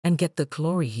and get the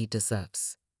glory he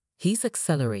deserves. He's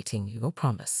accelerating your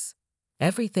promise.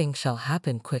 Everything shall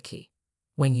happen quickly.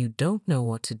 When you don't know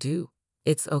what to do,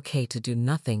 it's okay to do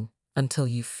nothing until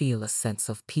you feel a sense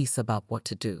of peace about what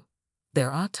to do.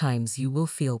 There are times you will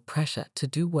feel pressure to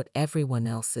do what everyone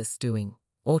else is doing,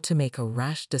 or to make a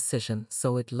rash decision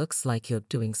so it looks like you're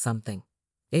doing something.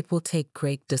 It will take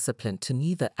great discipline to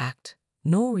neither act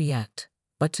nor react,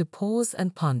 but to pause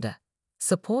and ponder.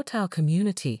 Support our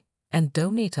community and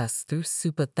donate us through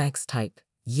Super Thanks type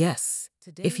yes.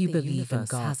 If you believe in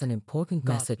God has an important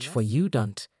message for you,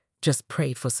 don't just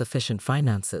pray for sufficient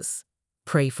finances.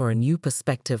 Pray for a new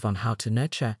perspective on how to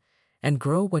nurture and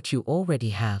grow what you already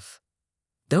have.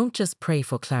 Don't just pray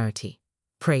for clarity.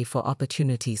 Pray for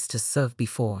opportunities to serve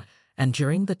before and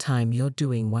during the time you're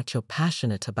doing what you're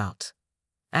passionate about.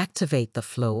 Activate the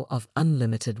flow of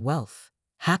unlimited wealth,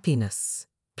 happiness,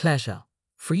 pleasure,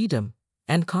 freedom,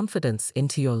 and confidence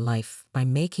into your life by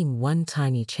making one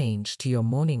tiny change to your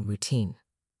morning routine.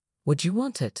 Would you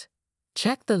want it?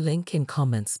 Check the link in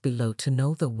comments below to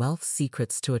know the wealth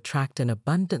secrets to attract an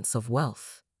abundance of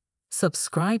wealth.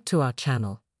 Subscribe to our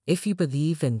channel if you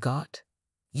believe in God.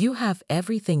 You have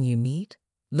everything you need.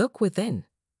 Look within.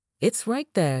 It's right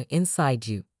there inside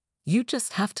you. You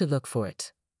just have to look for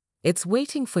it. It's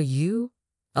waiting for you.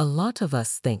 A lot of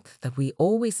us think that we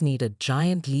always need a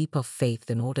giant leap of faith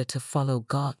in order to follow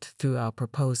God through our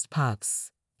proposed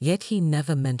paths. Yet He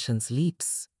never mentions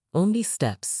leaps, only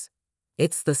steps.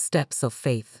 It's the steps of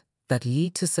faith that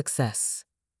lead to success.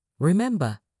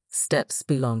 Remember, steps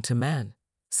belong to man.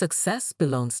 Success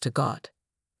belongs to God.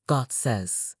 God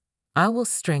says, I will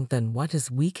strengthen what is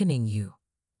weakening you.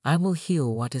 I will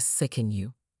heal what is sick in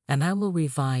you, and I will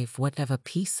revive whatever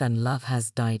peace and love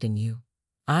has died in you.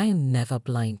 I am never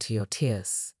blind to your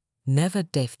tears, never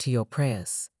deaf to your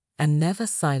prayers, and never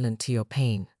silent to your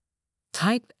pain.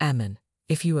 Type Amen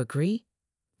if you agree.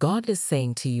 God is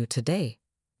saying to you today,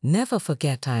 never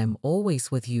forget I am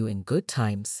always with you in good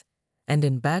times and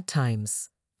in bad times,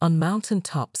 on mountain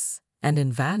tops and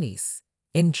in valleys,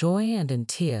 in joy and in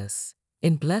tears,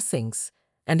 in blessings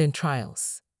and in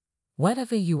trials.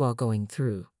 Whatever you are going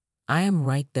through, I am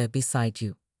right there beside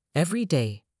you, every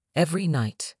day, every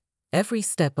night, every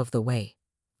step of the way.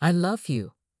 I love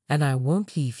you, and I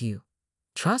won't leave you.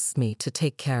 Trust me to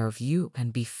take care of you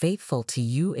and be faithful to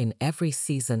you in every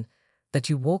season that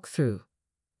you walk through.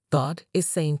 God is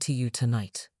saying to you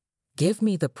tonight, give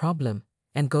me the problem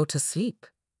and go to sleep.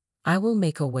 I will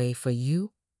make a way for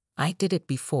you. I did it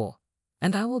before,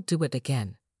 and I will do it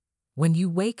again. When you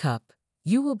wake up,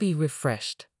 you will be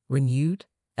refreshed, renewed,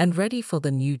 and ready for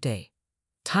the new day.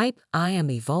 Type I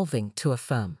am evolving to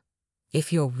affirm.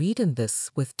 If you're reading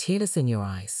this with tears in your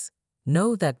eyes,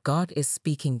 know that God is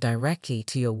speaking directly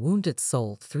to your wounded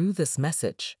soul through this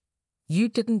message. You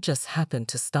didn't just happen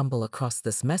to stumble across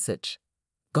this message.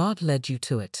 God led you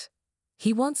to it.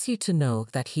 He wants you to know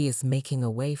that He is making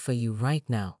a way for you right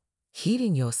now,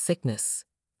 healing your sickness,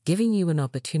 giving you an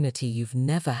opportunity you've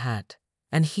never had,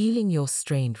 and healing your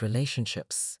strained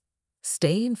relationships.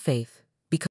 Stay in faith,